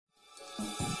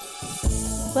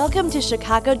Welcome to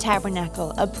Chicago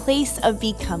Tabernacle, a place of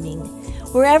becoming.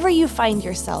 Wherever you find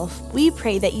yourself, we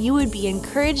pray that you would be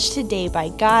encouraged today by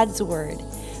God's Word.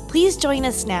 Please join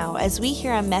us now as we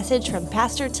hear a message from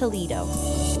Pastor Toledo.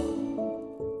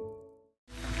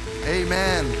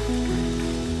 Amen.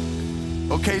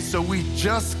 Okay, so we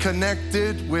just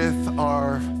connected with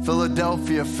our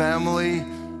Philadelphia family.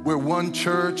 We're one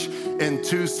church in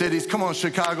two cities. Come on,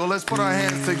 Chicago, let's put our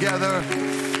hands together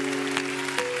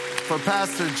for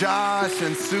Pastor Josh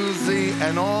and Susie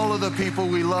and all of the people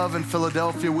we love in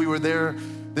Philadelphia. We were there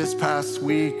this past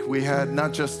week. We had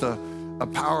not just a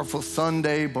powerful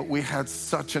Sunday, but we had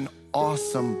such an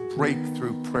awesome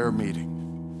breakthrough prayer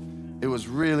meeting. It was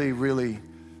really, really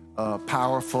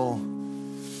powerful.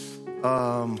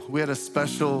 We had a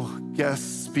special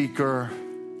guest speaker,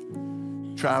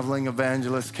 traveling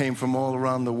evangelist, came from all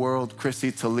around the world,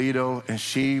 Chrissy Toledo, and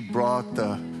she brought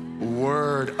the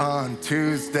word on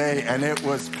Tuesday, and it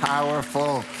was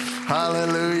powerful.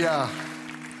 Hallelujah.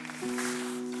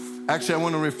 Actually, I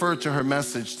want to refer to her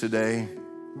message today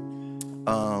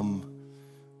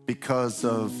because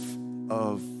of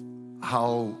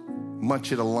how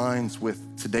much it aligns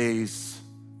with today's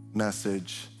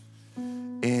message.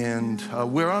 And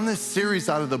we're on this series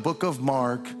out of the book of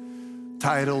Mark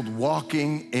titled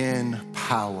Walking in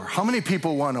Power. How many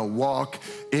people want to walk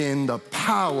in the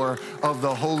power of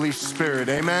the Holy Spirit?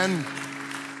 Amen.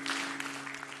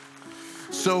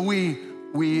 So we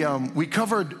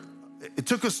covered, it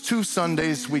took us 2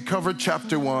 Sundays. We covered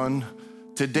chapter 1.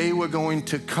 Today we're going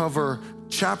to cover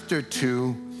chapter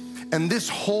 2. And this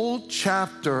whole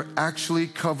chapter actually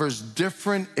covers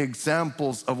different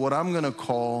examples of what I'm going to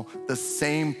call the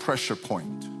same pressure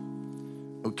point.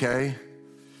 Okay?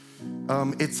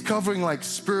 It's covering like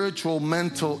spiritual,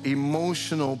 mental,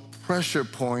 emotional pressure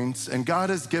points. And God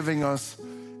is giving us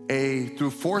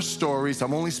through 4 stories,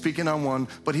 I'm only speaking on one,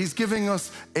 but he's giving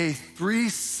us a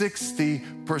 360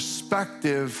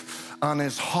 perspective on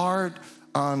his heart,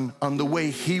 on the way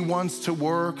he wants to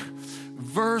work,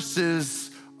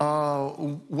 versus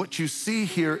what you see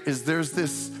here is there's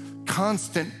this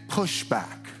constant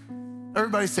pushback.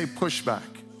 Everybody say pushback.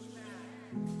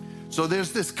 So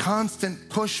there's this constant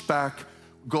pushback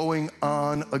going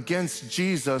on against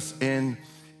Jesus in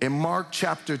Mark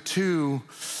chapter 2,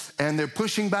 and they're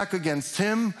pushing back against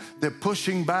him. They're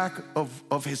pushing back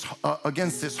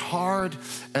against his heart,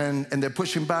 and they're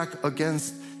pushing back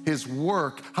against his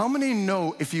work. How many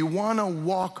know if you want to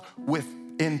walk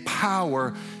in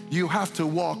power, you have to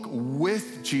walk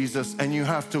with Jesus and you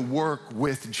have to work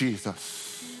with Jesus?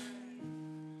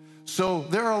 So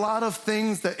there are a lot of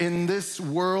things that in this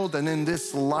world and in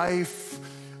this life,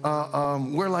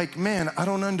 we're like, man, I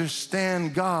don't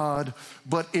understand God.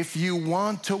 But if you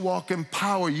want to walk in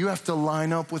power, you have to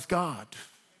line up with God.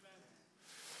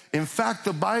 In fact,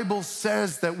 the Bible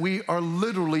says that we are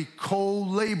literally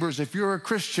co-laborers. If you're a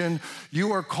Christian,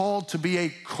 you are called to be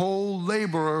a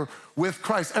co-laborer with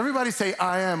Christ. Everybody say,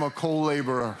 I am a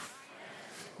co-laborer.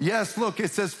 Yes, look,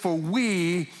 it says, for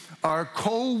we are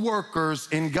co-workers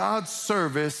in God's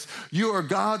service. You are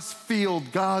God's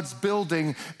field, God's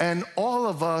building, and all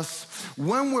of us,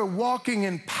 when we're walking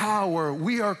in power,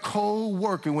 we are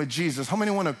co-working with Jesus. How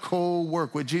many want to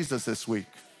co-work with Jesus this week?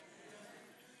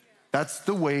 That's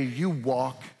the way you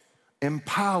walk in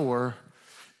power.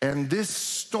 And this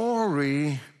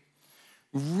story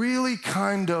really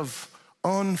kind of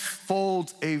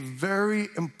unfolds a very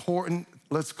important,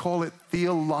 let's call it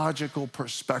theological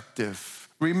perspective.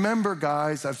 Remember,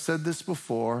 guys, I've said this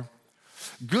before,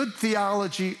 good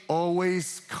theology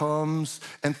always comes,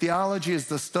 and theology is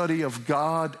the study of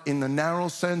God in the narrow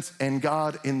sense and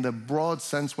God in the broad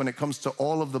sense when it comes to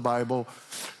all of the Bible.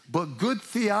 But good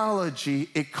theology,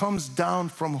 it comes down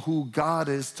from who God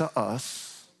is to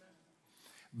us.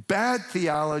 Bad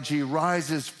theology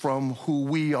rises from who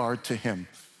we are to him.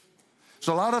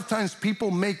 So a lot of times people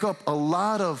make up a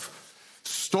lot of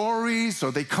stories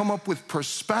or they come up with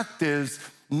perspectives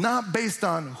not based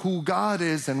on who God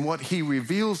is and what he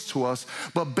reveals to us,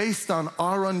 but based on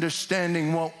our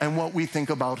understanding and what we think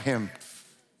about him.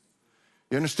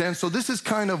 You understand? So this is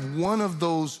kind of one of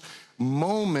those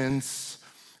moments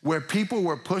where people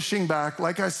were pushing back.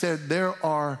 Like I said, there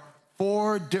are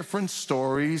 4 different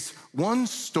stories. One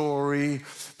story,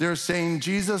 they're saying,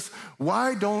 Jesus,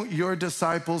 why don't your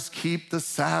disciples keep the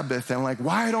Sabbath? And like,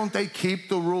 why don't they keep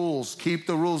the rules? Keep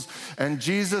the rules. And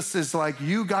Jesus is like,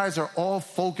 you guys are all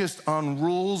focused on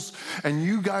rules and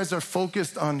you guys are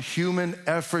focused on human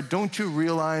effort. Don't you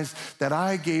realize that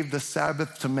I gave the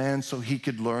Sabbath to man so he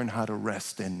could learn how to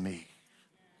rest in me?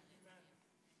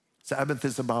 Sabbath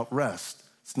is about rest.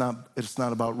 It's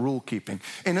not about rule keeping.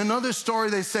 In another story,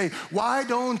 they say, why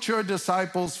don't your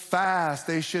disciples fast?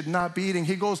 They should not be eating.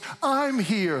 He goes, I'm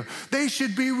here. They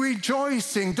should be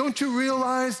rejoicing. Don't you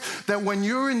realize that when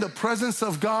you're in the presence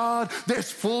of God, there's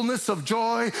fullness of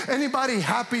joy? Anybody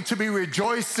happy to be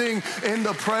rejoicing in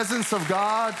the presence of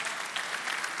God?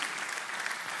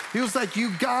 He was like,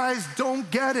 you guys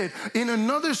don't get it. In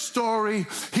another story,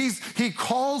 he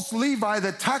calls Levi,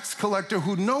 the tax collector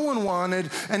who no one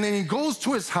wanted, and then he goes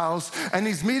to his house and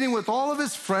he's meeting with all of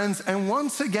his friends. And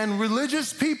once again,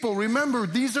 religious people, remember,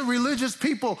 these are religious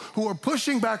people who are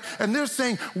pushing back, and they're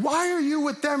saying, why are you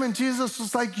with them? And Jesus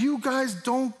was like, you guys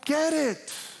don't get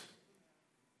it.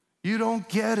 You don't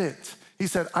get it. He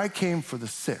said, I came for the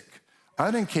sick.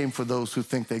 I didn't came for those who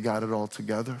think they got it all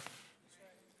together.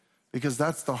 Because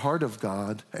that's the heart of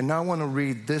God. And now I want to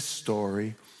read this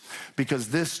story because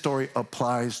this story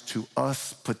applies to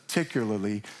us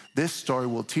particularly. This story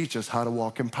will teach us how to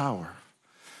walk in power.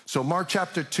 So Mark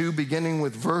chapter 2, beginning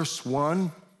with verse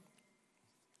 1.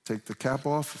 Take the cap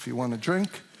off if you want to drink.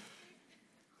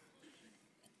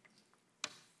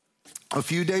 A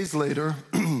few days later,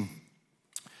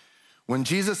 when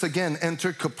Jesus again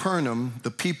entered Capernaum,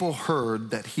 the people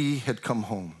heard that he had come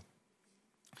home.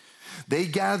 They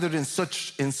gathered in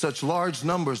such large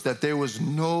numbers that there was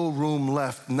no room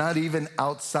left, not even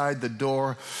outside the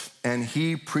door, and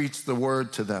he preached the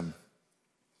word to them.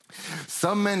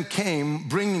 Some men came,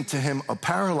 bringing to him a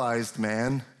paralyzed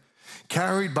man,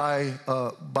 carried by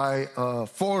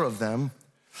 4 of them.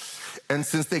 And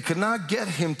since they could not get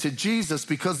him to Jesus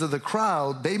because of the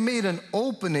crowd, they made an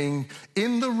opening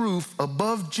in the roof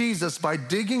above Jesus by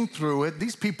digging through it.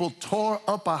 These people tore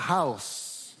up a house.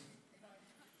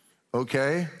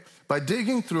 Okay, by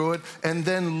digging through it, and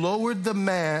then lowered the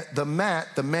mat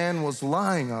the man was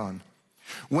lying on.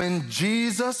 When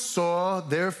Jesus saw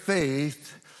their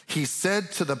faith, he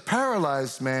said to the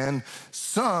paralyzed man,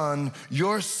 son,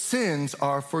 your sins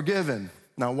are forgiven.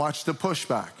 Now watch the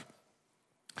pushback.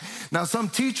 Now some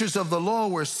teachers of the law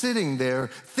were sitting there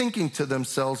thinking to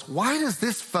themselves, why does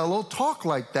this fellow talk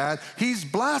like that? He's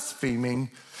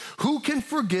blaspheming. Who can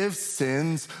forgive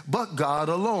sins but God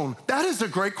alone? That is a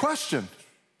great question.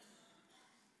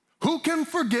 Who can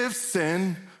forgive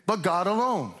sin but God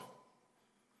alone?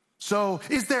 So,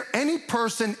 is there any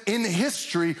person in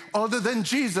history other than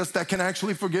Jesus that can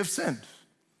actually forgive sin?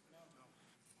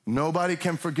 Nobody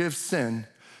can forgive sin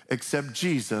except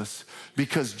Jesus,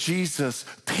 because Jesus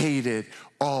paid it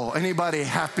all. Anybody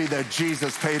happy that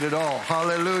Jesus paid it all?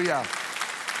 Hallelujah.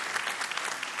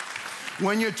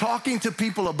 When you're talking to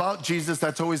people about Jesus,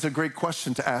 that's always a great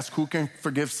question to ask. Who can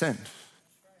forgive sin?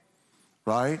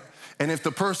 Right? And if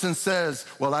the person says,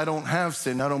 well, I don't have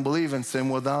sin, I don't believe in sin,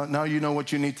 well, now you know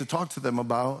what you need to talk to them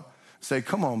about. Say,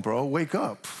 come on, bro, wake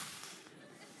up.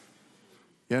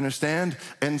 You understand?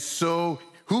 And so,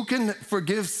 who can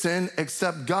forgive sin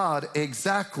except God?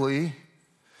 Exactly.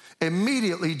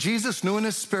 Immediately, Jesus knew in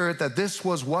his spirit that this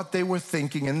was what they were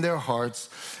thinking in their hearts.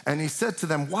 And he said to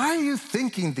them, why are you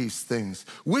thinking these things?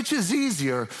 Which is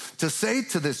easier, to say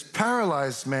to this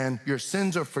paralyzed man, your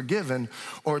sins are forgiven,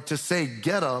 or to say,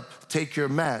 get up, take your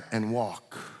mat, and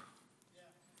walk?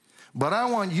 But I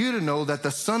want you to know that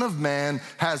the Son of Man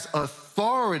has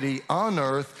authority on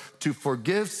earth to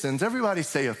forgive sins. Everybody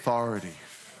say authority.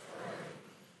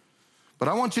 But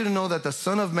I want you to know that the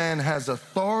Son of Man has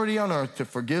authority on earth to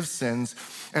forgive sins.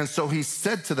 And so he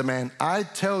said to the man, I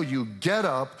tell you, get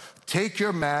up, take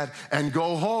your mat, and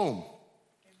go home.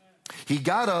 Amen. He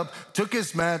got up, took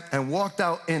his mat, and walked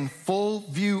out in full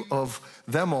view of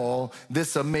them all.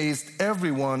 This amazed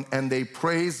everyone, and they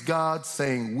praised God,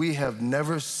 saying, we have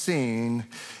never seen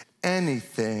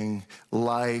anything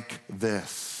like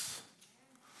this.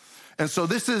 And so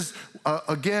this is,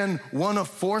 again, one of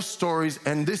 4 stories,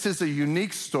 and this is a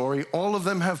unique story. All of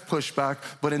them have pushback,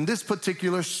 but in this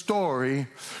particular story,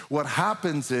 what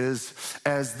happens is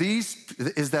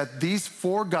that these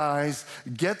 4 guys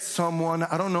get someone,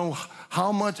 I don't know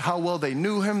how well they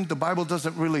knew him. The Bible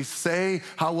doesn't really say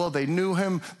how well they knew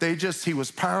him. He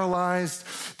was paralyzed.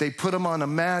 They put him on a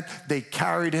mat. They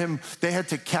carried him. They had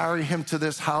to carry him to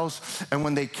this house. And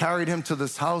when they carried him to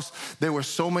this house, there were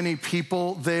so many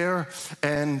people there,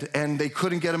 and they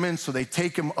couldn't get him in. So they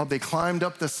take him up. They climbed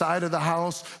up the side of the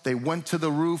house. They went to the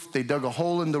roof. They dug a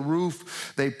hole in the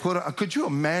roof. Could you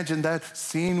imagine that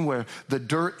scene where the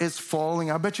dirt is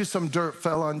falling? I bet you some dirt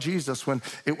fell on Jesus when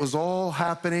it was all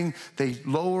happening. They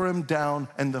lower him down,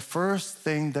 and the first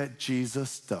thing that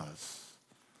Jesus does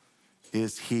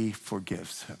is he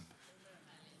forgives him.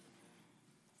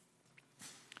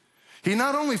 He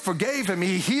not only forgave him,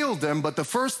 he healed him, but the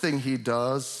first thing he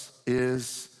does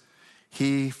is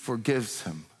he forgives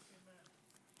him.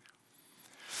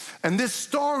 And this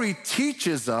story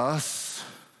teaches us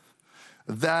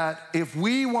that if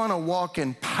we want to walk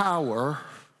in power,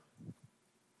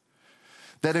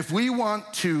 that if we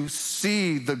want to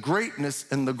see the greatness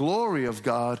and the glory of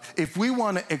God, if we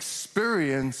want to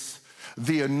experience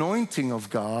the anointing of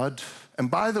God, and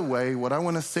by the way, what I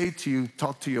want to say to you,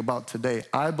 talk to you about today,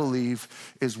 I believe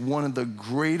is one of the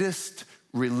greatest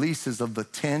releases of the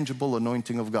tangible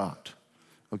anointing of God,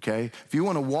 okay? If you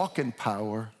want to walk in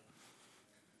power,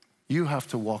 you have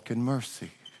to walk in mercy.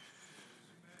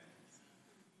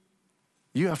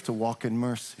 You have to walk in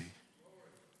mercy.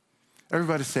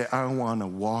 Everybody say, I want to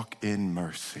walk in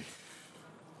mercy.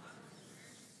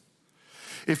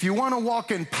 If you want to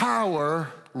walk in power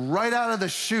right out of the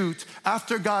chute,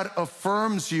 after God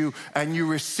affirms you and you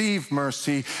receive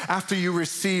mercy, after you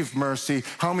receive mercy,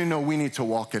 how many know we need to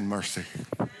walk in mercy?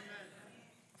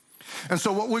 And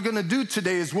so what we're going to do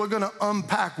today is we're going to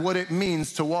unpack what it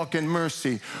means to walk in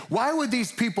mercy. Why would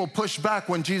these people push back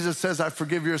when Jesus says, I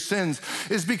forgive your sins?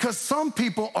 Is because some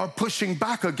people are pushing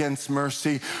back against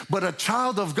mercy, but a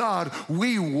child of God,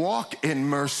 we walk in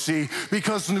mercy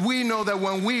because we know that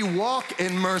when we walk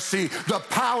in mercy, the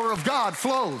power of God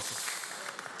flows.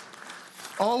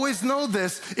 Always know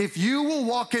this, if you will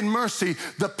walk in mercy,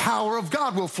 the power of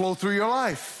God will flow through your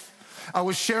life. I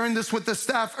was sharing this with the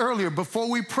staff earlier before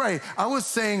we pray. I was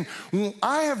saying,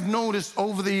 I have noticed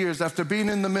over the years, after being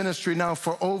in the ministry now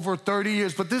for over 30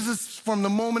 years, but this is from the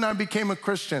moment I became a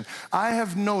Christian, I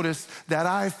have noticed that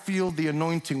I feel the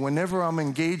anointing whenever I'm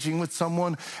engaging with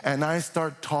someone and I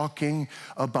start talking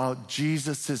about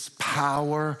Jesus's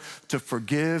power to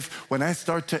forgive. When I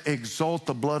start to exalt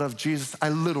the blood of Jesus, I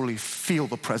literally feel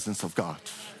the presence of God.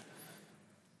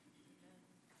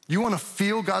 You want to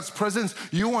feel God's presence?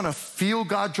 You want to feel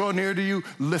God draw near to you?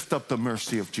 Lift up the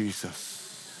mercy of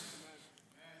Jesus.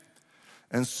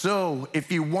 And so,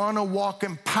 if you want to walk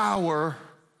in power,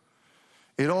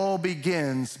 it all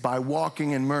begins by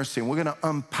walking in mercy. And we're going to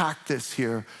unpack this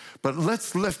here. But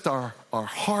let's lift our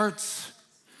hearts.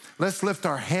 Let's lift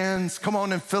our hands. Come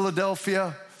on, in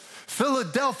Philadelphia.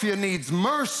 Philadelphia needs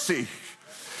mercy.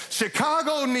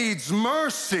 Chicago needs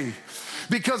mercy.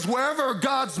 Because wherever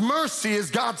God's mercy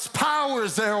is, God's power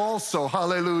is there also.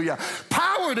 Hallelujah.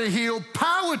 Power to heal,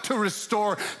 power to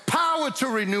restore, power to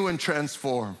renew and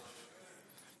transform.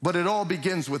 But it all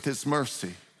begins with His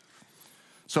mercy.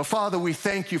 So, Father, we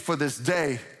thank you for this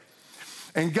day.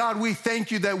 And God, we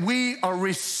thank you that we are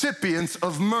recipients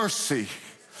of mercy.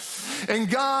 And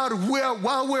God,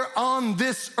 while we're on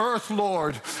this earth,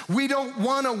 Lord, we don't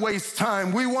want to waste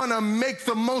time. We want to make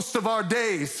the most of our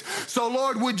days. So,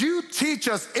 Lord, would you teach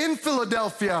us in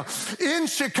Philadelphia, in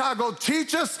Chicago,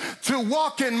 teach us to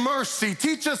walk in mercy.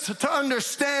 Teach us to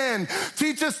understand.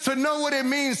 Teach us to know what it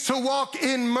means to walk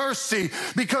in mercy.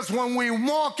 Because when we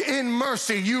walk in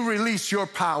mercy, you release your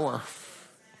power.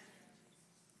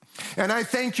 And I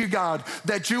thank you, God,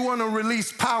 that you want to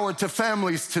release power to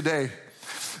families today.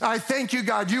 I thank you,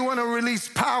 God, you want to release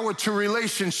power to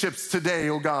relationships today,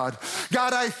 oh God.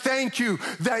 God, I thank you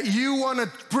that you want to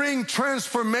bring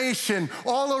transformation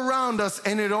all around us,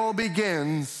 and it all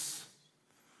begins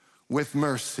with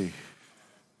mercy,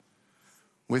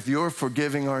 with your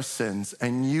forgiving our sins,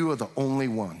 and you are the only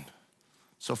one.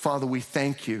 So, Father, we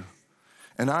thank you.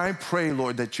 And I pray,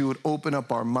 Lord, that you would open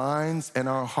up our minds and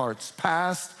our hearts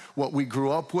past what we grew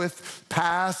up with,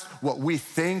 past what we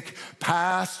think,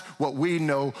 past what we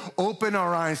know. Open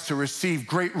our eyes to receive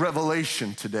great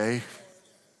revelation today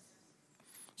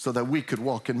so that we could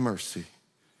walk in mercy.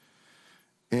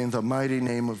 In the mighty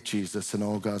name of Jesus, and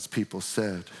all God's people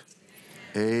said,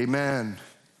 amen.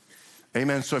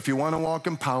 Amen. So if you want to walk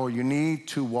in power, you need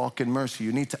to walk in mercy.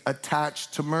 You need to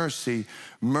attach to mercy.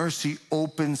 Mercy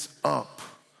opens up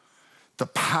the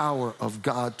power of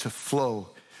God to flow.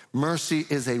 Mercy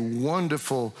is a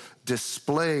wonderful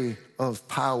display of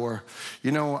power.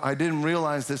 You know, I didn't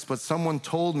realize this, but someone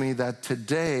told me that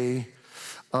today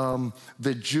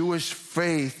the Jewish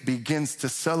faith begins to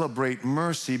celebrate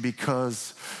mercy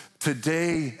because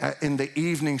today in the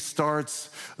evening starts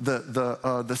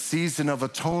the season of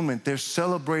atonement. They're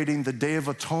celebrating the Day of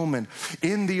Atonement.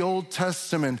 In the Old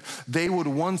Testament, they would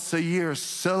once a year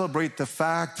celebrate the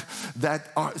fact that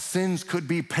our sins could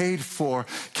be paid for.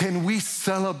 Can we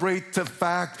celebrate the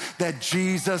fact that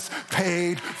Jesus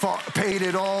paid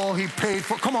it all? He paid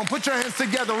for. Come on, put your hands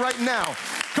together right now.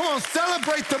 Come on,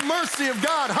 celebrate the mercy of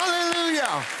God.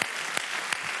 Hallelujah.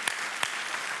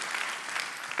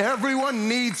 Everyone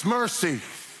needs mercy.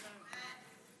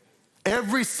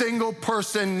 Every single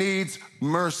person needs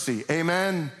mercy.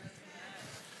 Amen?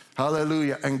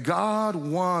 Hallelujah. And God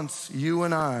wants you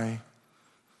and I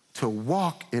to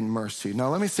walk in mercy. Now,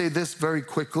 let me say this very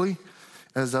quickly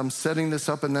as I'm setting this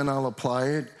up, and then I'll apply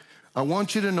it. I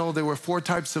want you to know there were 4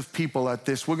 types of people at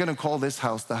this. We're going to call this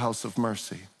house the house of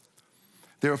mercy.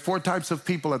 There are 4 types of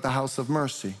people at the house of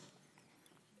mercy.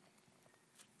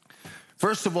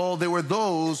 First of all, there were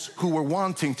those who were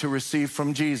wanting to receive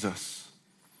from Jesus.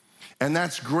 And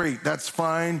that's great, that's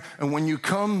fine. And when you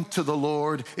come to the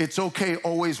Lord, it's okay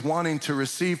always wanting to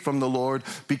receive from the Lord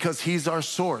because He's our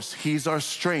source, He's our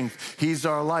strength, He's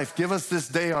our life. Give us this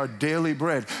day our daily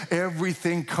bread.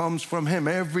 Everything comes from Him,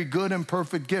 every good and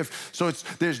perfect gift. So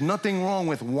there's nothing wrong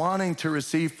with wanting to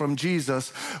receive from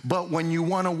Jesus, but when you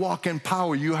want to walk in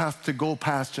power, you have to go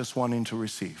past just wanting to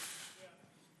receive.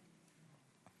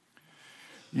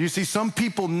 You see, some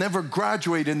people never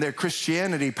graduate in their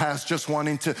Christianity past just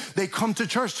wanting to, they come to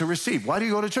church to receive. Why do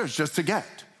you go to church? Just to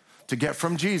get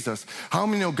from Jesus. How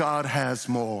many know God has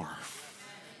more?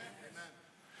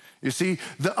 You see,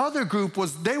 the other group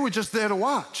they were just there to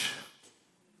watch.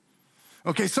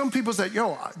 Okay, some people said,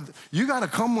 yo, you got to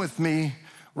come with me,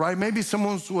 right? Maybe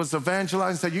someone was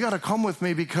evangelizing and said, you got to come with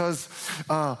me because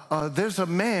there's a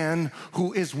man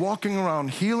who is walking around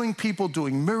healing people,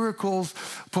 doing miracles.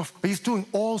 He's doing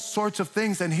all sorts of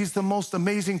things, and he's the most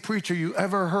amazing preacher you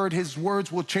ever heard. His words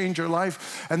will change your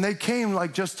life. And they came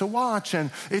like just to watch,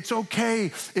 and it's okay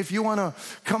if you want to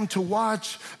come to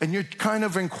watch and you're kind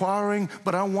of inquiring,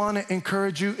 but I want to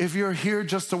encourage you, if you're here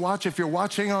just to watch, if you're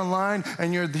watching online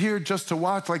and you're here just to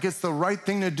watch, like it's the right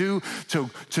thing to do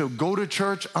to go to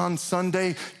church on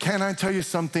Sunday, can I tell you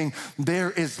something?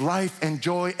 There is life and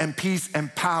joy and peace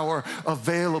and power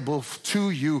available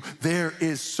to you. There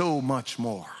is so much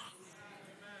more.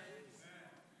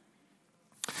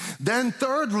 Then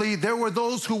thirdly, there were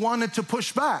those who wanted to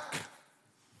push back.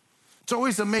 It's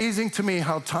always amazing to me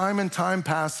how time and time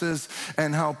passes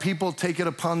and how people take it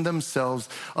upon themselves.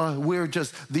 We're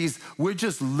just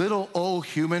little old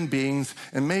human beings,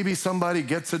 and maybe somebody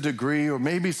gets a degree or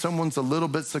maybe someone's a little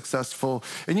bit successful.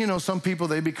 And you know, some people,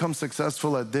 they become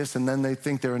successful at this and then they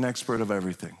think they're an expert of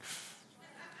everything.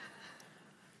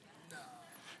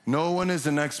 No one is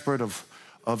an expert of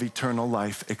eternal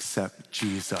life except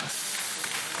Jesus.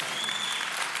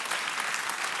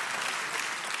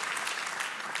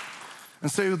 And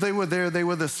so they were there, they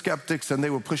were the skeptics, and they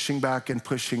were pushing back, and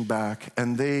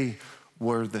they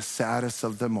were the saddest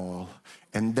of them all.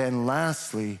 And then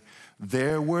lastly,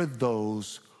 there were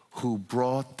those who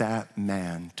brought that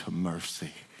man to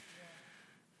mercy.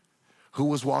 Who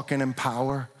was walking in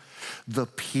power? The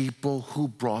people who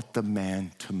brought the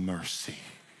man to mercy.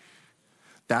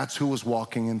 That's who was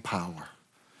walking in power.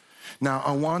 Now,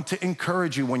 I want to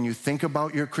encourage you when you think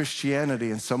about your Christianity,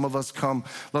 and some of us come,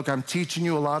 look, I'm teaching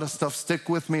you a lot of stuff. Stick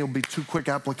with me. It'll be 2 quick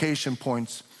application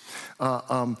points.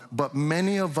 But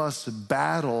many of us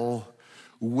battle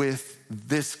with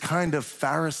this kind of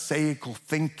Pharisaical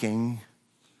thinking,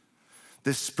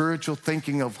 this spiritual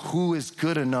thinking of who is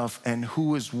good enough and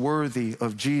who is worthy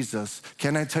of Jesus.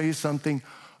 Can I tell you something?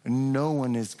 No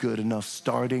one is good enough,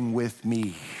 starting with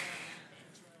me.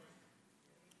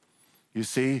 You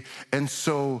see? And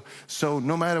so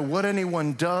no matter what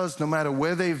anyone does, no matter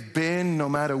where they've been, no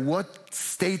matter what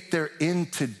state they're in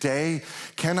today,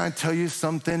 can I tell you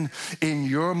something? In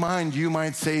your mind, you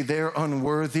might say they're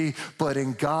unworthy, but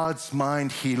in God's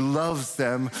mind, He loves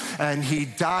them and He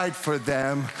died for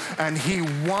them and He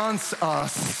wants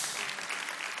us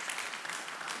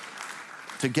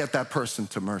to get that person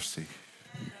to mercy.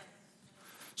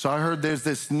 So I heard there's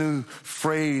this new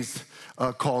phrase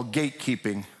called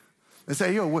gatekeeping. They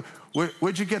say, yo,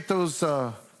 where'd you get those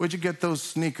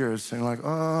sneakers? And you're like,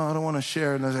 oh, I don't want to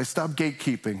share. And they say, stop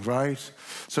gatekeeping, right?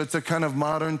 So it's a kind of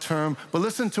modern term. But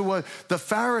listen to what the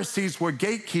Pharisees were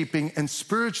gatekeeping, and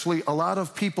spiritually, a lot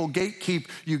of people gatekeep.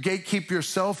 You gatekeep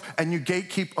yourself and you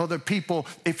gatekeep other people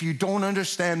if you don't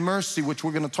understand mercy, which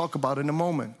we're going to talk about in a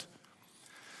moment.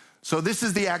 So this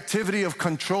is the activity of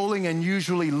controlling and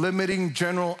usually limiting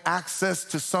general access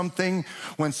to something.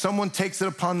 When someone takes it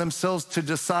upon themselves to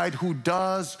decide who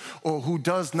does or who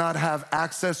does not have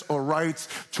access or rights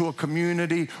to a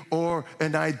community or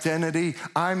an identity,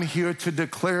 I'm here to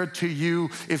declare to you,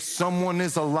 if someone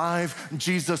is alive,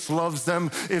 Jesus loves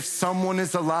them. If someone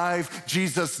is alive,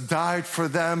 Jesus died for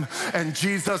them, and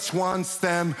Jesus wants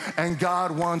them, and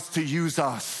God wants to use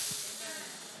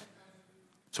us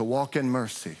to walk in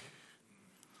mercy.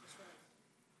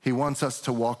 He wants us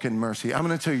to walk in mercy. I'm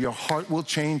going to tell you, your heart will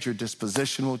change, your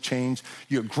disposition will change,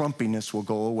 your grumpiness will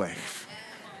go away.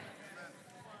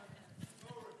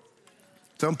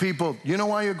 Some people, you know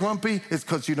why you're grumpy? It's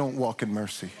because you don't walk in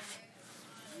mercy.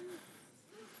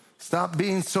 Stop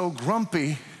being so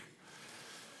grumpy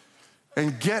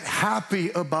and get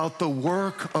happy about the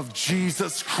work of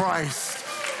Jesus Christ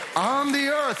on the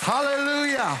earth.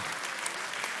 Hallelujah.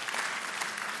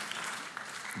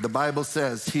 The Bible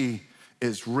says he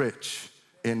is rich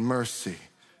in mercy.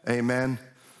 Amen.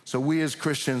 So we as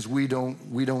Christians, we don't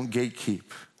gatekeep.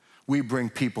 We bring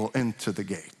people into the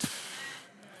gate.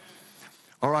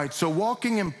 All right, so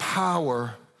walking in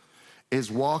power is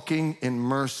walking in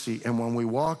mercy. And when we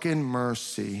walk in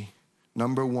mercy,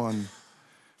 number one,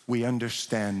 we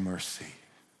understand mercy.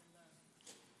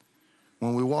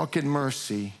 When we walk in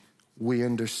mercy, we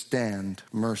understand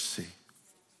mercy.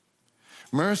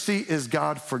 Mercy is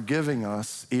God forgiving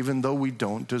us even though we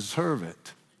don't deserve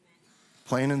it.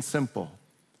 Plain and simple.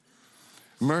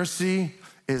 Mercy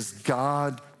is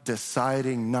God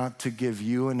deciding not to give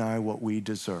you and I what we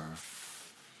deserve.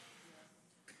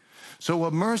 So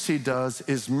what mercy does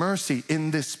is mercy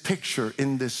in this picture,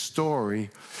 in this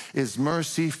story, is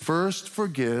mercy first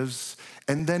forgives,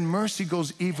 and then mercy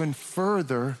goes even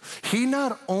further. He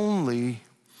not only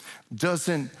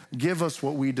doesn't give us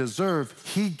what we deserve,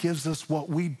 he gives us what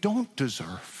we don't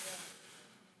deserve.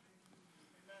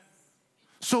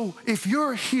 So if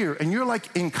you're here and you're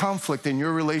like in conflict in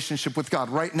your relationship with God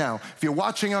right now, if you're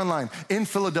watching online in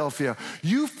Philadelphia,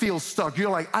 you feel stuck.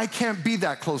 You're like, I can't be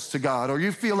that close to God. Or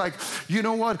you feel like, you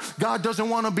know what? God doesn't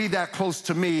want to be that close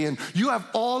to me. And you have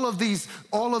all of these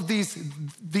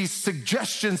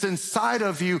suggestions inside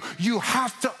of you. You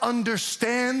have to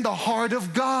understand the heart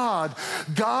of God.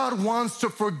 God wants to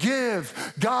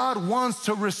forgive. God wants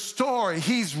to restore.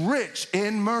 He's rich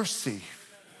in mercy.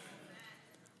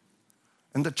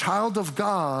 And the child of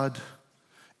God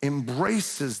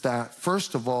embraces that,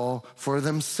 first of all, for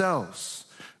themselves.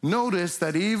 Notice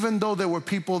that even though there were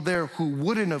people there who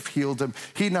wouldn't have healed him,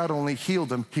 he not only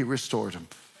healed him, he restored him.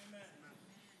 Amen.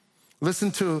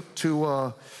 Listen to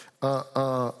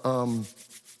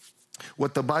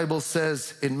what the Bible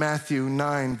says in Matthew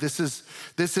 9. This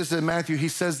is in Matthew. He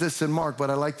says this in Mark, but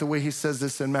I like the way he says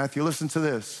this in Matthew. Listen to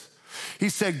this. He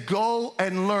said, go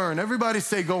and learn. Everybody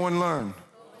say, go and learn.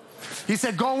 He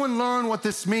said, go and learn what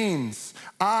this means.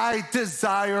 I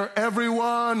desire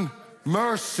everyone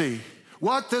mercy.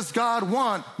 What does God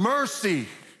want? Mercy.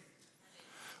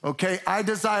 Okay, I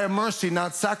desire mercy,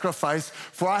 not sacrifice,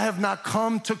 for I have not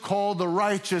come to call the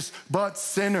righteous, but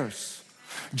sinners.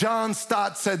 John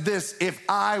Stott said this, if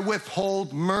I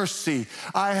withhold mercy,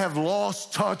 I have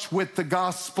lost touch with the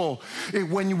gospel.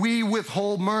 When we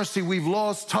withhold mercy, we've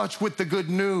lost touch with the good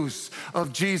news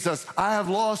of Jesus. I have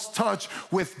lost touch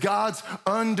with God's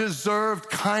undeserved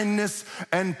kindness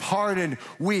and pardon.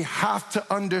 We have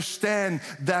to understand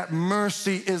that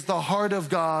mercy is the heart of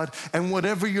God, and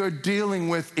whatever you're dealing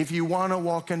with, if you want to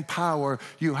walk in power,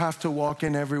 you have to walk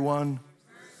in everyone.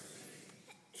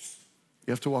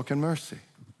 You have to walk in mercy.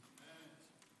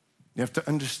 You have to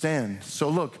understand. So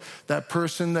look, that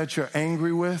person that you're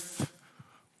angry with,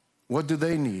 what do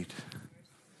they need?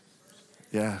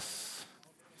 Yes.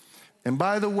 And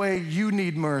by the way, you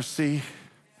need mercy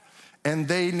and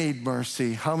they need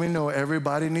mercy. How many know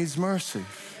everybody needs mercy?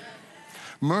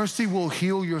 Mercy will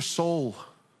heal your soul.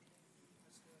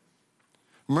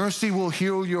 Mercy will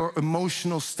heal your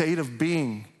emotional state of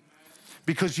being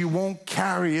because you won't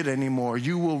carry it anymore.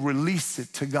 You will release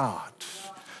it to God.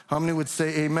 How many would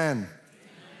say amen? Amen?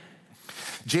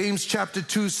 James chapter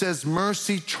 2 says,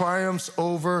 mercy triumphs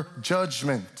over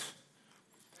judgment.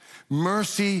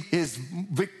 Mercy is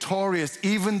victorious.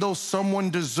 Even though someone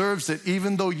deserves it,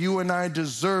 even though you and I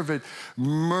deserve it,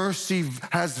 mercy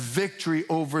has victory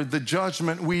over the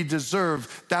judgment we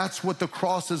deserve. That's what the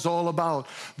cross is all about.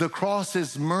 The cross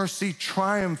is mercy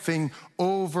triumphing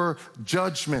over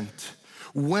judgment.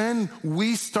 When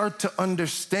we start to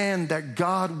understand that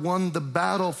God won the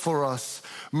battle for us,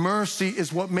 mercy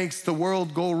is what makes the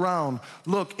world go round.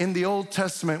 Look, in the Old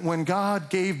Testament, when God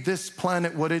gave this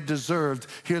planet what it deserved,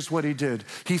 here's what he did.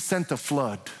 He sent a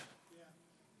flood.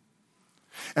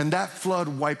 And that flood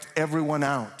wiped everyone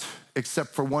out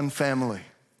except for one family.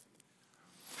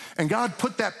 And God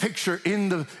put that picture in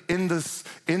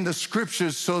the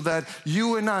scriptures so that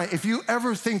you and I, if you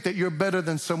ever think that you're better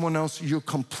than someone else, you're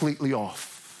completely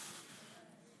off.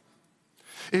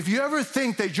 If you ever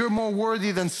think that you're more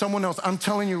worthy than someone else, I'm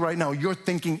telling you right now, your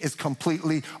thinking is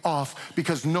completely off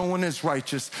because no one is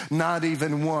righteous, not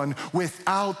even one.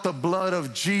 Without the blood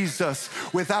of Jesus,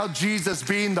 without Jesus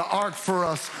being the ark for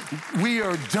us, we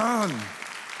are done.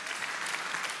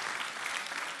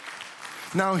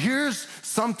 Now here's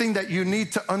something that you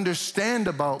need to understand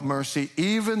about mercy.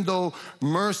 Even though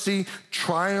mercy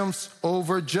triumphs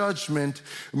over judgment,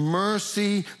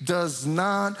 mercy does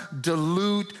not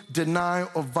dilute, deny,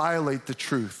 or violate the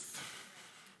truth.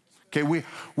 Okay,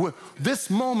 this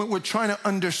moment we're trying to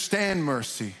understand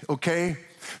mercy, okay?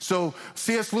 So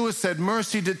C.S. Lewis said,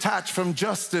 mercy detached from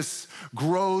justice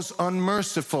grows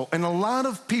unmerciful. And a lot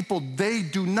of people, they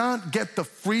do not get the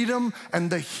freedom and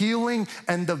the healing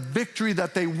and the victory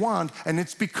that they want, and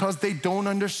it's because they don't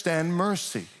understand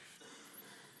mercy.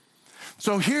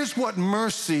 So here's what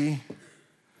mercy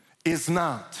is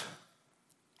not.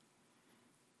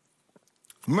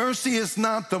 Mercy is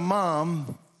not the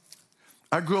mom.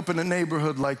 I grew up in a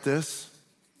neighborhood like this.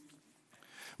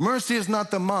 Mercy is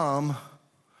not the mom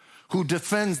who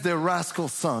defends their rascal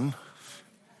son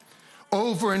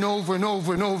over and over and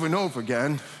over and over and over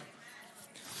again.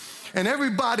 And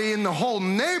everybody in the whole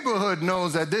neighborhood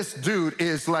knows that this dude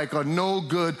is like a no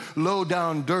good, low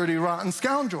down, dirty, rotten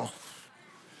scoundrel.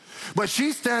 But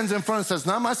she stands in front and says,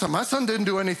 not my son. My son didn't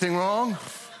do anything wrong.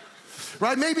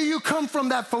 Right? Maybe you come from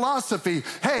that philosophy.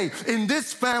 Hey, in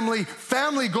this family,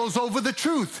 family goes over the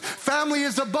truth. Family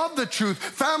is above the truth.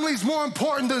 Family is more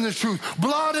important than the truth.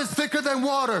 Blood is thicker than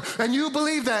water. And you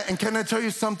believe that. And can I tell you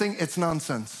something? It's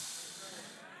nonsense.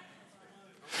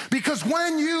 Because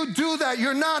when you do that,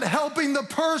 you're not helping the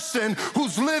person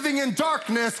who's living in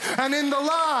darkness and in the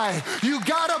lie. You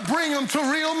gotta bring them to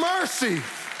real mercy.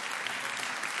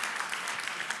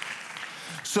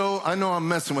 So I know I'm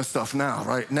messing with stuff now,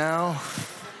 right now.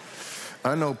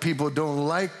 I know people don't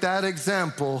like that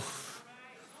example.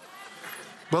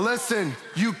 But listen,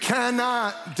 you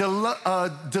cannot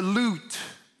dilute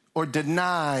or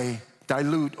deny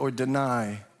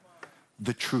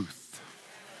the truth.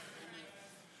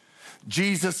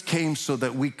 Jesus came so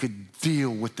that we could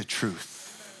deal with the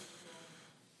truth.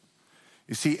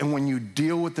 You see, and when you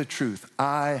deal with the truth,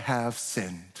 I have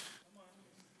sinned,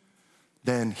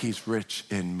 then he's rich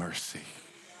in mercy.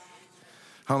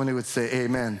 How many would say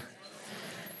amen?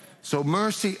 So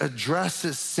mercy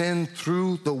addresses sin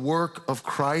through the work of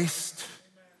Christ.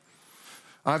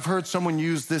 I've heard someone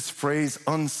use this phrase,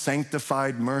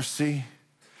 unsanctified mercy.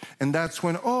 And that's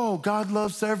when, oh, God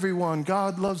loves everyone.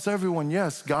 God loves everyone.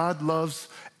 Yes, God loves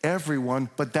everyone,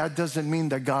 but that doesn't mean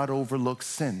that God overlooks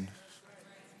sin.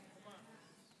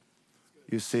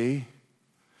 You see?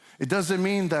 It doesn't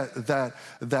mean that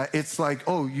it's like,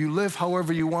 oh, you live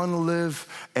however you want to live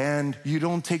and you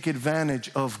don't take advantage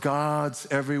of God's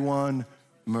everyone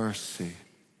mercy.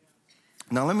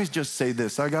 Now, let me just say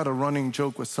this. I got a running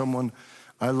joke with someone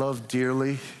I love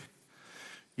dearly,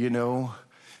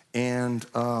 and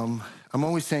I'm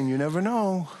always saying, you never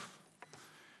know.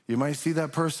 You might see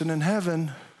that person in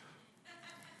heaven.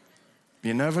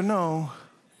 You never know.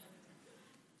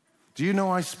 Do you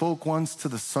know I spoke once to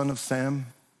the son of Sam?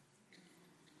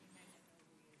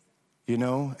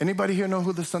 Anybody here know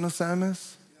who the son of Sam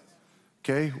is?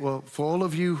 Okay, well, for all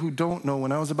of you who don't know,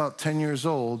 when I was about 10 years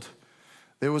old,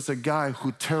 there was a guy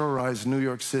who terrorized New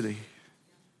York City.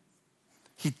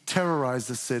 He terrorized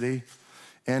the city,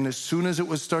 and as soon as it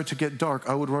would start to get dark,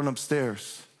 I would run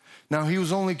upstairs. Now, he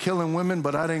was only killing women,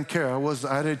 but I didn't care. I was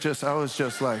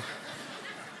just like...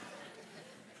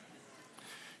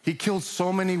 He killed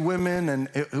so many women, and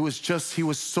he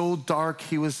was so dark.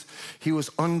 He was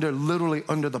literally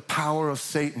under the power of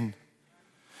Satan.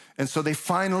 And so they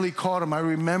finally caught him. I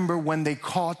remember when they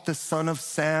caught the son of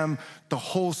Sam, the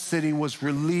whole city was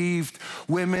relieved.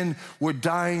 Women were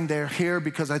dyeing their hair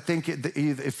because I think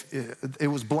it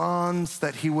was blondes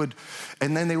that he would,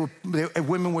 and then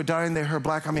women were dyeing their hair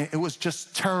black. I mean, it was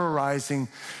just terrorizing.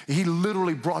 He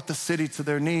literally brought the city to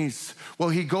their knees. Well,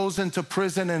 he goes into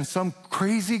prison, and some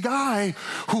crazy guy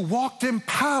who walked in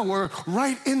power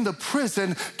right in the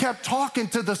prison kept talking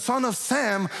to the son of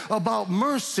Sam about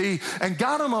mercy and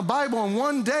got him a Bible. And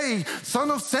one day,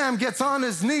 son of Sam gets on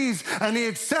his knees and he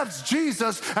accepts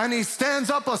Jesus, and he stands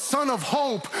up a son of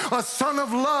hope, a son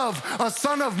of love, a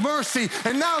son of mercy.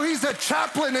 And now he's a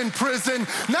chaplain in prison.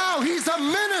 Now he's a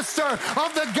minister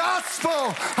of the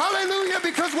gospel. Hallelujah,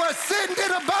 because where sin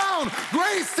did abound,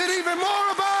 grace did even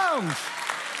more abound.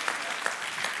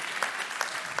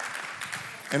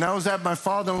 And I was at my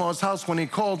father-in-law's house when he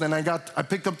called, and I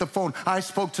picked up the phone. I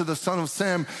spoke to the son of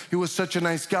Sam. He was such a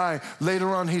nice guy. Later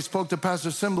on, he spoke to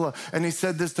Pastor Simbala, and he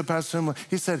said this to Pastor Simbala.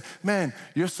 He said, man,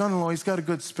 your son-in-law, he's got a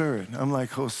good spirit. I'm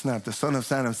like, oh, snap. The son of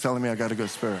Sam is telling me I got a good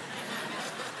spirit.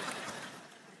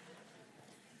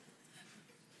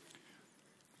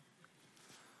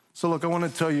 So look, I want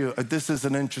to tell you, this is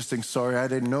an interesting story. I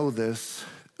didn't know this,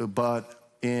 but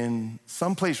in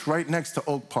some place right next to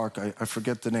Oak Park, I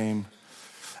forget the name,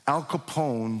 Al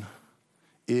Capone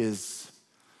is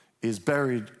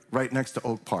buried right next to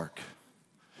Oak Park.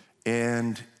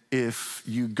 And if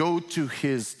you go to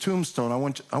his tombstone, I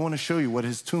want to show you what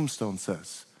his tombstone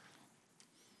says.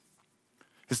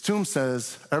 His tomb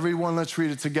says, everyone, let's read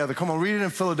it together. Come on, read it in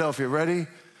Philadelphia. Ready?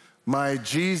 My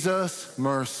Jesus,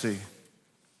 mercy.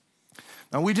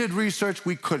 Now, we did research.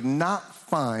 We could not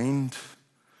find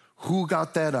who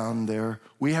got that on there.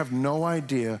 We have no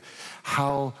idea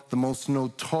how the most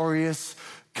notorious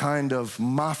kind of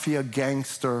mafia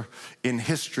gangster in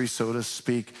history, so to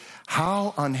speak,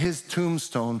 how on his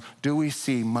tombstone do we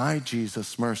see my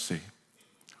Jesus, mercy?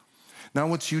 Now,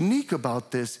 what's unique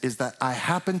about this is that I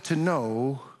happen to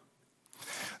know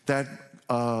that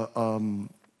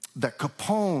that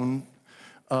Capone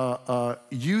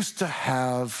used to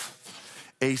have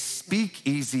a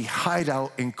speakeasy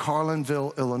hideout in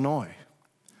Carlinville, Illinois.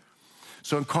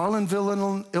 So in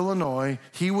Carlinville, Illinois,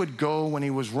 he would go when he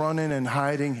was running and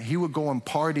hiding, he would go and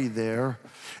party there,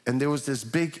 and there was this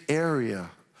big area.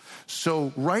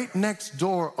 So right next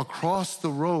door, across the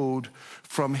road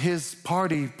from his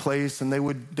party place, and they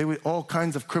would all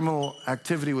kinds of criminal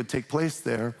activity would take place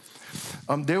there.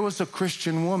 There was a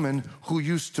Christian woman who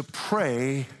used to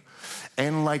pray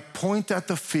and like point at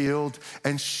the field,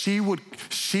 and she would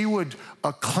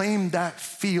claim that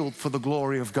field for the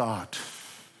glory of God.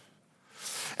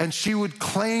 And she would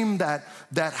claim that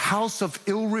house of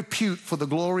ill repute for the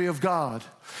glory of God.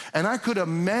 And I could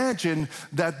imagine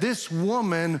that this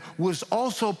woman was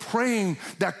also praying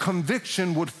that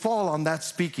conviction would fall on that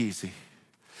speakeasy.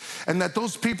 And that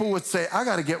those people would say, I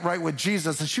got to get right with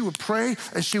Jesus. And she would pray,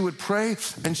 and she would pray,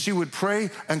 and she would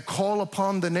pray and call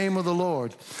upon the name of the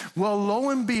Lord. Well, lo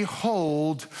and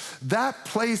behold, that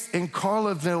place in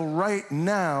Carlinville right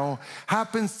now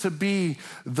happens to be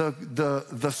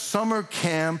the summer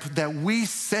camp that we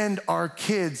send our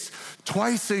kids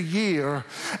twice a year.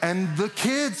 And the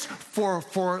kids for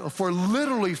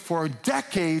literally for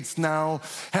decades now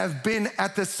have been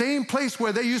at the same place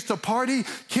where they used to party.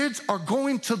 Kids are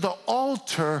going to the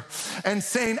altar and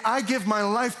saying, I give my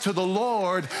life to the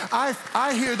Lord.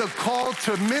 I hear the call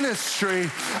to ministry.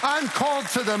 I'm called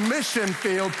to the mission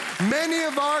field. Many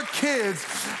of our kids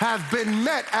have been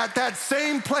met at that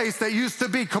same place that used to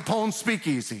be Capone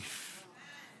Speakeasy.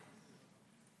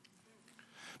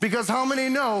 Because how many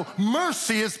know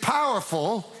mercy is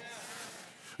powerful?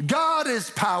 God is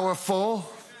powerful.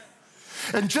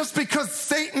 And just because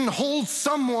Satan holds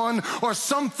someone or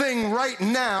something right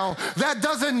now, that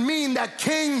doesn't mean that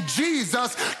King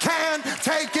Jesus can't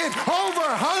take it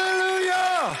over.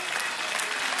 Hallelujah!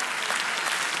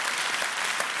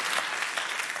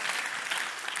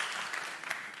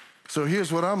 So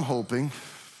here's what I'm hoping.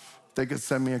 They could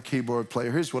send me a keyboard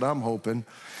player. Here's what I'm hoping.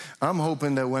 I'm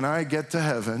hoping that when I get to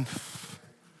heaven,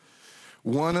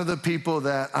 one of the people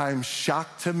that I'm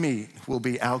shocked to meet will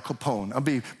be Al Capone. I'll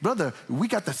be, brother, we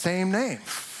got the same name.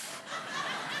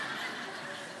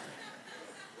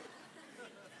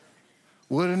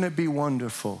 Wouldn't it be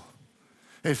wonderful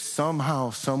if somehow,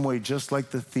 some way, just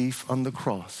like the thief on the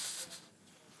cross,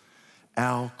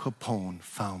 Al Capone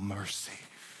found mercy?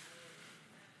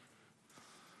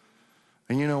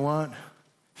 And you know what?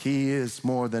 He is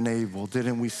more than able.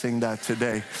 Didn't we sing that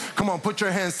today? Come on, put your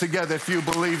hands together if you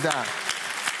believe that.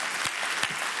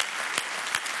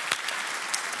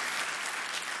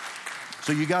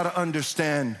 So you got to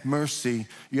understand mercy.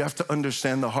 You have to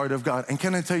understand the heart of God. And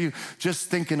can I tell you, just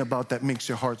thinking about that makes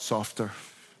your heart softer.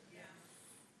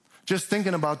 Just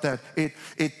thinking about that, it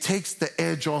takes the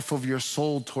edge off of your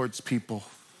soul towards people.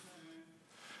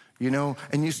 You know,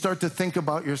 and you start to think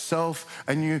about yourself,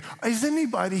 and is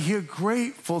anybody here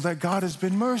grateful that God has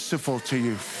been merciful to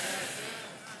you?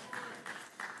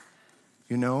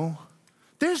 You know,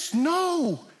 there's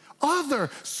no other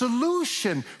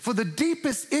solution for the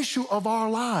deepest issue of our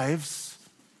lives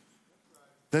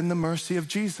than the mercy of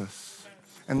Jesus.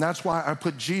 And that's why I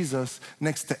put Jesus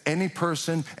next to any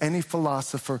person, any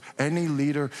philosopher, any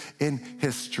leader in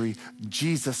history.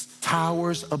 Jesus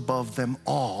towers above them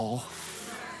all.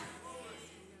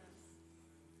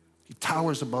 He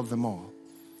towers above them all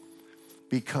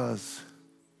because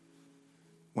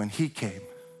when he came,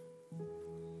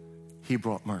 he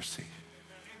brought mercy.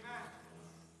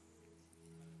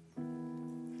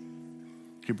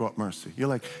 He brought mercy. You're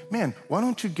like, man, why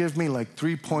don't you give me like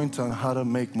 3 points on how to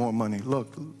make more money? Look,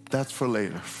 that's for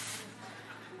later.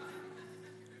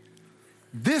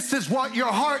 This is what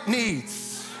your heart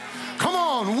needs. Come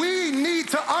on, we need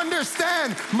to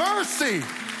understand mercy.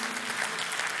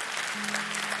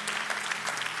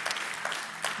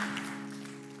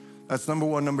 That's number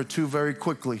one. Number two, very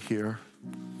quickly here,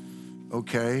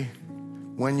 okay?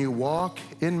 When you walk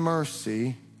in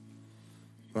mercy,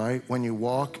 right? When you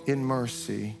walk in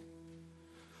mercy,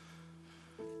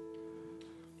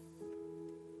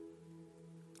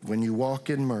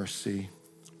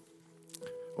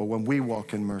 or when we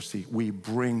walk in mercy, we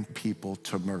bring people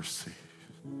to mercy.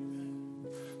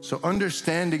 So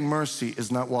understanding mercy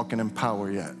is not walking in power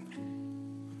yet.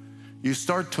 You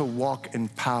start to walk in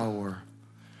power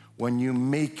when you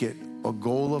make it a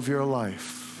goal of your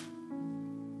life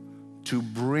to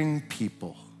bring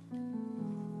people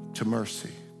to mercy.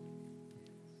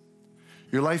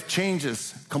 Your life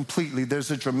changes completely. There's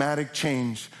a dramatic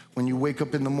change when you wake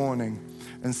up in the morning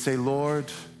and say,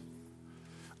 Lord,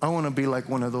 I want to be like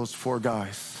one of those 4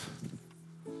 guys.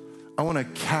 I want to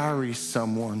carry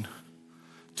someone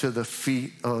to the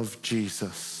feet of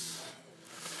Jesus.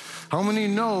 How many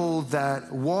know that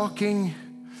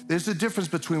there's a difference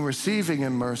between receiving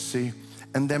in mercy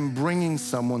and then bringing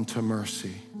someone to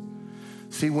mercy?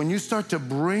 See, when you start to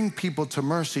bring people to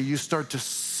mercy, you start to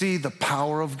see the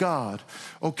power of God.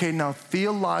 Okay, now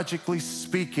theologically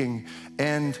speaking,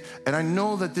 and I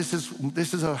know that this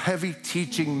is a heavy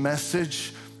teaching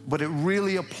message, but it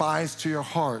really applies to your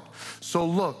heart. So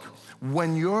look,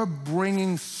 when you're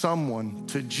bringing someone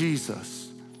to Jesus,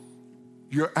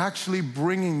 you're actually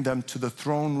bringing them to the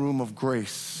throne room of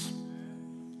grace.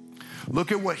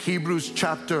 Look at what Hebrews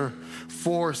chapter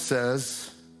 4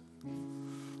 says.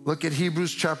 Look at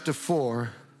Hebrews chapter 4.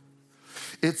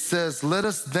 It says, let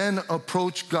us then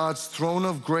approach God's throne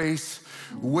of grace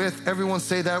with, everyone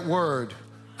say that word,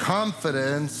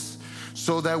 confidence,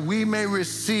 so that we may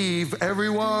receive,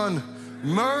 everyone,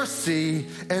 mercy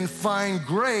and find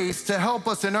grace to help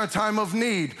us in our time of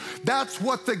need. That's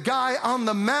what the guy on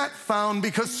the mat found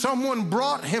because someone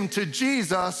brought him to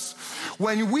Jesus.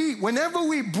 Whenever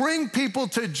we bring people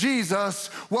to Jesus,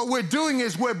 what we're doing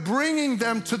is we're bringing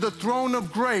them to the throne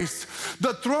of grace.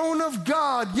 The throne of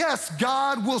God, yes,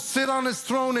 God will sit on his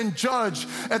throne and judge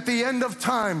at the end of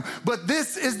time, but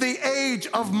this is the age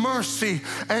of mercy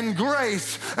and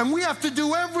grace, and we have to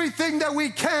do everything that we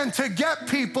can to get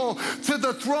people to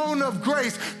the throne of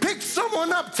grace. Pick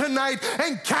someone up tonight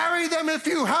and carry them if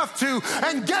you have to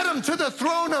and get them to the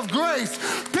throne of grace.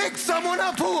 Pick someone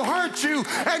up who hurt you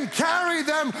and carry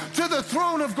them to the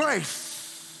throne of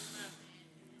grace.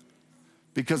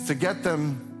 Because to get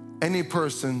them, any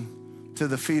person, to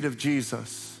the feet of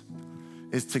Jesus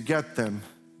is to get them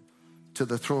to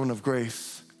the throne of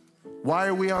grace. Why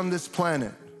are we on this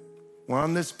planet? We're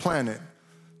on this planet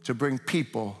to bring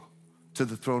people to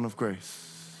the throne of grace.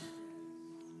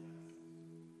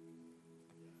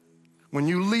 When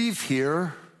you leave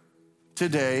here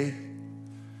today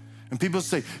and people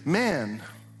say, man,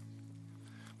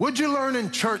 what'd you learn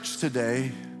in church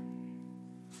today?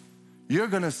 You're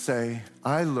gonna say,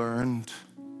 I learned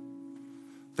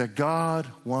that God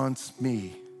wants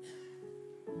me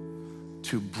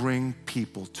to bring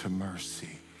people to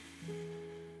mercy.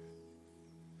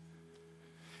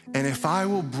 And if I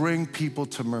will bring people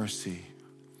to mercy,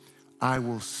 I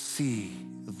will see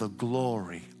the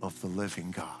glory of the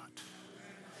living God.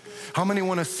 How many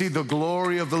want to see the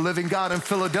glory of the living God in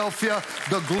Philadelphia?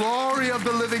 The glory of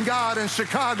the living God in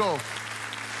Chicago.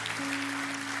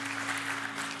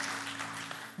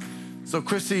 So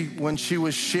Chrissy, when she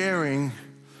was sharing,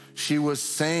 she was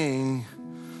saying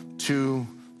to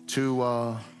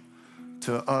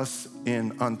us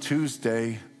on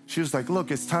Tuesday, she was like,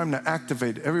 look, it's time to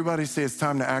activate. Everybody say it's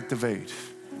time to activate.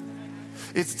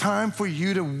 It's time for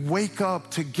you to wake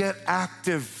up, to get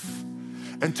active,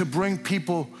 and to bring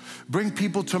people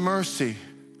to mercy.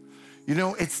 You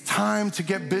know, it's time to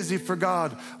get busy for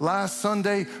God. Last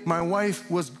Sunday, my wife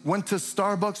went to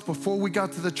Starbucks before we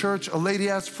got to the church. A lady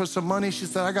asked for some money. She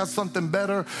said, I got something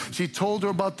better. She told her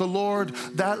about the Lord.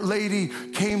 That lady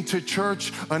came to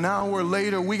church an hour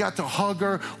later. We got to hug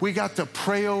her. We got to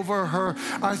pray over her.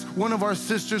 One of our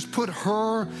sisters put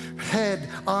her head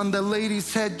on the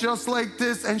lady's head just like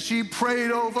this, and she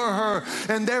prayed over her.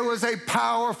 And there was a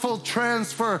powerful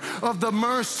transfer of the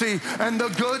mercy and the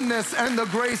goodness and the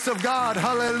grace of God.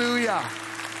 Hallelujah.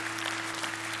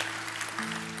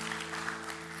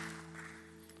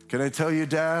 Can I tell you,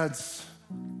 dads,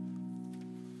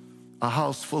 a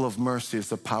house full of mercy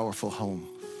is a powerful home.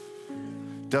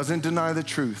 Doesn't deny the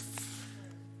truth,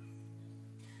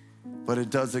 but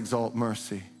it does exalt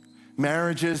mercy.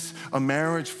 A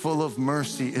marriage full of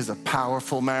mercy is a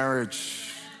powerful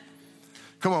marriage.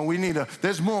 Come on,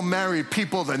 there's more married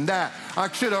people than that.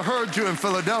 I should have heard you in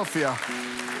Philadelphia.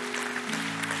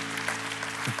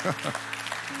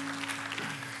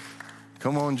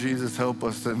 Come on, Jesus, help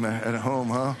us at home,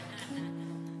 huh?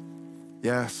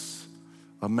 Yes,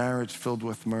 a marriage filled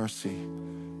with mercy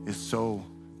is so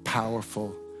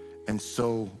powerful and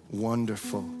so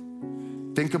wonderful.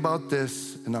 Think about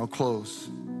this, and I'll close.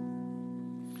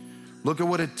 Look at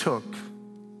what it took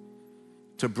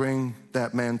to bring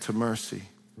that man to mercy.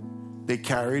 They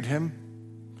carried him.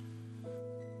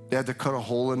 They had to cut a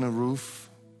hole in the roof.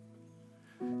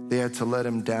 They had to let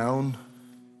him down.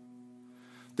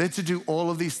 They had to do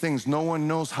all of these things. No one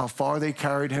knows how far they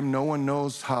carried him. No one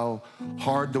knows how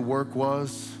hard the work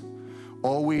was.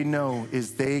 All we know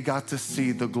is they got to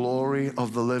see the glory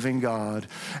of the living God,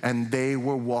 and they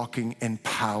were walking in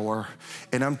power.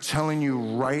 And I'm telling you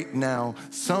right now,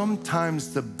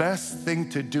 sometimes the best thing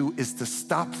to do is to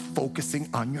stop focusing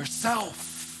on yourself.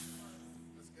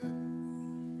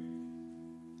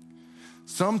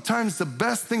 Sometimes the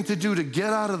best thing to do to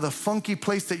get out of the funky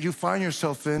place that you find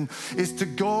yourself in is to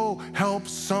go help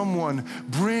someone,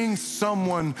 bring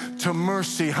someone to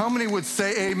mercy. How many would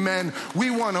say amen?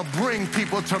 We want to bring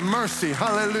people to mercy.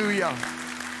 Hallelujah.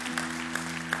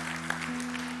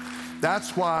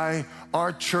 That's why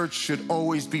our church should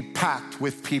always be packed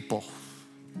with people.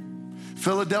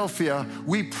 Philadelphia,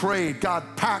 we prayed, God,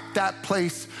 pack that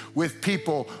place with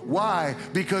people. Why?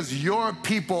 Because your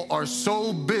people are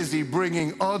so busy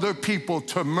bringing other people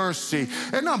to mercy.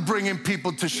 They're not bringing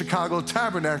people to Chicago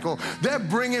Tabernacle. They're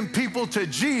bringing people to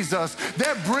Jesus.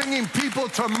 They're bringing people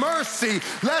to mercy.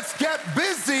 Let's get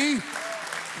busy.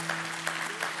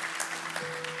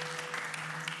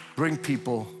 Bring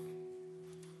people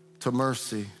to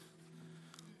mercy.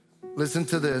 Listen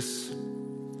to this.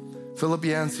 Philip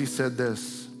Yancey said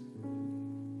this: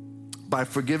 by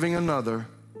forgiving another,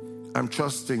 I'm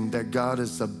trusting that God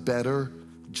is a better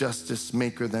justice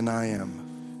maker than I am.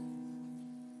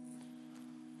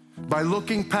 By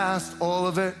looking past all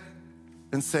of it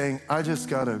and saying, I just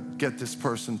gotta get this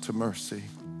person to mercy.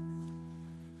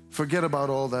 Forget about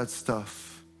all that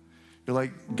stuff. You're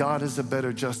like, God is a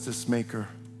better justice maker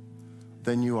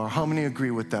than you are. How many agree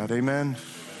with that? Amen?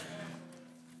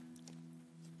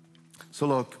 So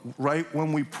look, right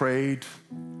when we prayed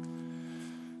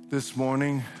this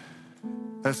morning,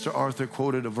 Esther Arthur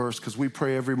quoted a verse, because we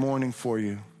pray every morning for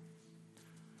you.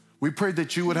 We prayed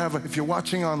that you would have, if you're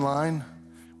watching online,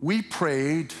 we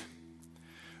prayed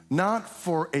not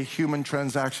for a human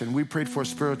transaction. We prayed for a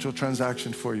spiritual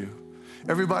transaction for you.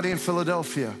 Everybody in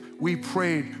Philadelphia, we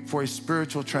prayed for a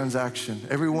spiritual transaction.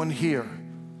 Everyone here,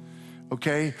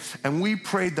 okay? And we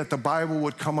prayed that the Bible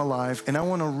would come alive. And I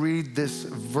want to read this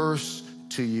verse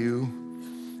to you,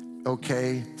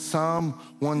 okay? Psalm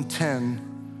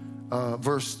 110,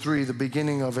 verse 3, the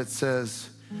beginning of it says,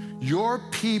 your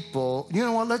people, you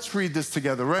know what, let's read this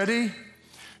together. Ready?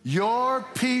 Your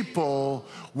people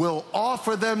will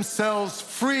offer themselves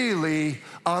freely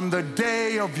on the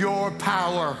day of your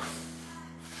power.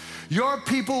 Your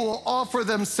people will offer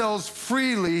themselves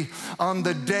freely on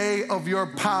the day of your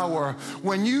power.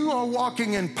 When you are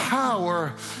walking in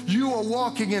power, you are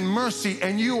walking in mercy,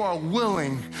 and you are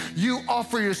willing. You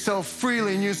offer yourself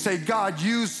freely and you say, God,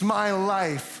 use my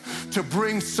life to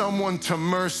bring someone to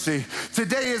mercy.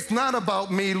 Today is not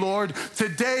about me, Lord.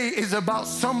 Today is about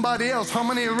somebody else. How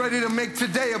many are ready to make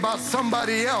today about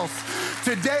somebody else?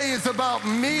 Today is about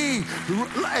me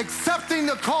accepting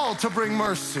the call to bring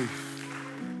mercy.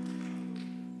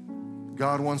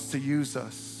 God wants to use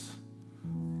us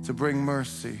to bring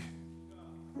mercy.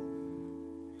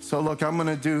 So look, I'm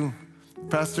gonna do,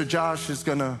 Pastor Josh is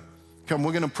gonna come.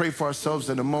 We're gonna pray for ourselves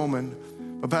in a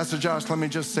moment. But Pastor Josh, let me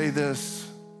just say this.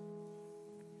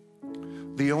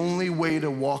 The only way to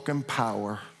walk in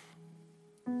power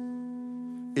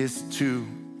is to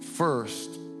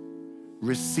first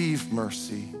receive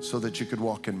mercy so that you could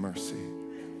walk in mercy.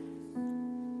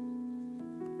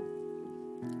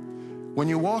 When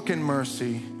you walk in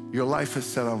mercy, your life is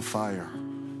set on fire.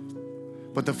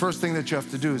 But the first thing that you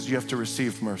have to do is you have to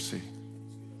receive mercy.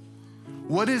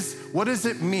 What does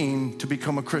it mean to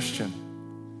become a Christian?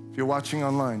 If you're watching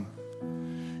online,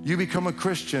 you become a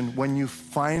Christian when you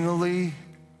finally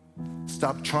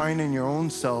stop trying in your own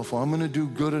self. Well, I'm gonna do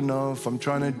good enough. I'm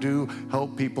trying to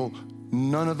help people.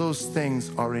 None of those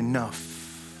things are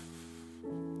enough.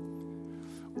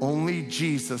 Only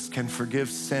Jesus can forgive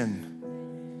sin.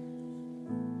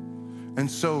 And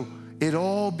so it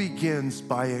all begins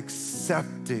by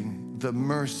accepting the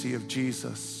mercy of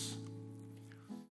Jesus.